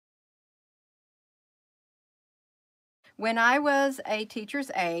When I was a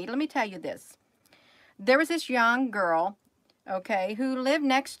teacher's aide, let me tell you this. There was this young girl, okay, who lived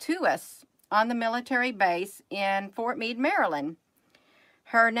next to us on the military base in Fort Meade, Maryland.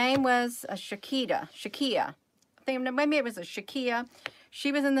 Her name was Shakia. I think maybe it was a Shakia.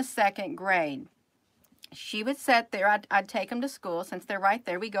 She was in the 2nd grade. She would sit there. I'd take them to school. Since they're right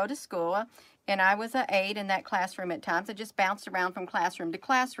there, we go to school. And I was an aide in that classroom at times. I just bounced around from classroom to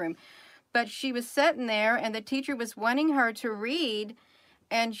classroom. But she was sitting there, and the teacher was wanting her to read,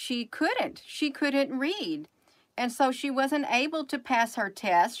 and she couldn't. She couldn't read. And so she wasn't able to pass her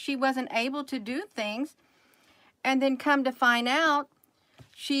test. She wasn't able to do things. And then come to find out,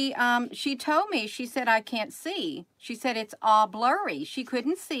 she told me, she said, I can't see. She said, it's all blurry. She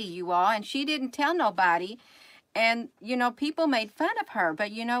couldn't see, you all, and she didn't tell nobody. And, you know, people made fun of her.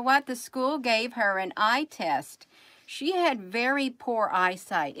 But you know what? The school gave her an eye test. She had very poor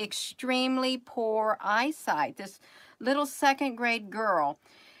eyesight, extremely poor eyesight, this little 2nd grade girl.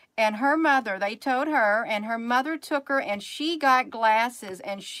 And her mother, they told her, and her mother took her, and she got glasses,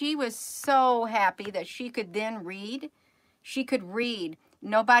 and she was so happy that she could then read. She could read.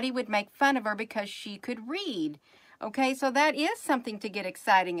 Nobody would make fun of her because she could read. Okay, so that is something to get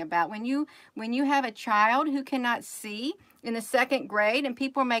exciting about. When you have a child who cannot see in the 2nd grade and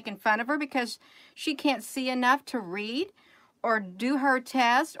people are making fun of her because she can't see enough to read or do her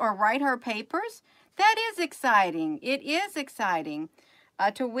test or write her papers, that is exciting. It is exciting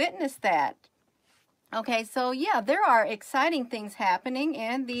to witness that. Okay, so yeah, there are exciting things happening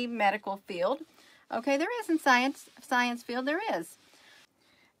in the medical field. Okay, there is in science field, there is.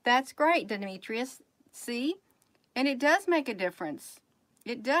 That's great, Demetrius. See? And it does make a difference.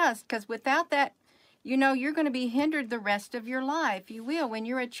 It does, because without that, you know, you're going to be hindered the rest of your life. You will when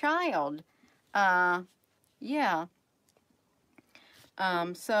you're a child. Yeah.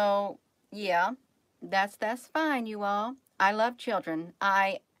 So, yeah, that's fine, you all. I love children.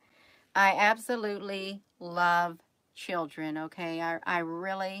 I absolutely love children, okay? I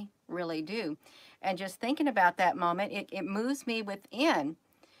really, really do. And just thinking about that moment, it moves me within,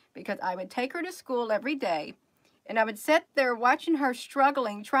 because I would take her to school every day, and I would sit there watching her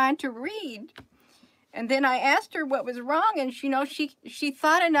struggling, trying to read. And then I asked her what was wrong, and she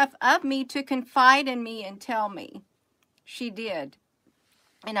thought enough of me to confide in me and tell me. She did.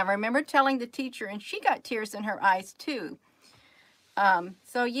 And I remember telling the teacher, and she got tears in her eyes too.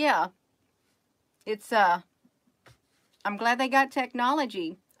 So yeah, it's I'm glad they got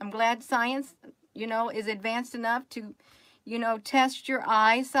technology. I'm glad science, you know, is advanced enough to, you know, test your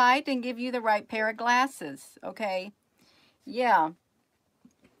eyesight and give you the right pair of glasses, okay? Yeah.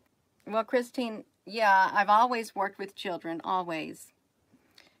 Well, Christine, yeah, I've always worked with children, always,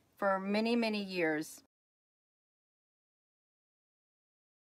 for many, many years.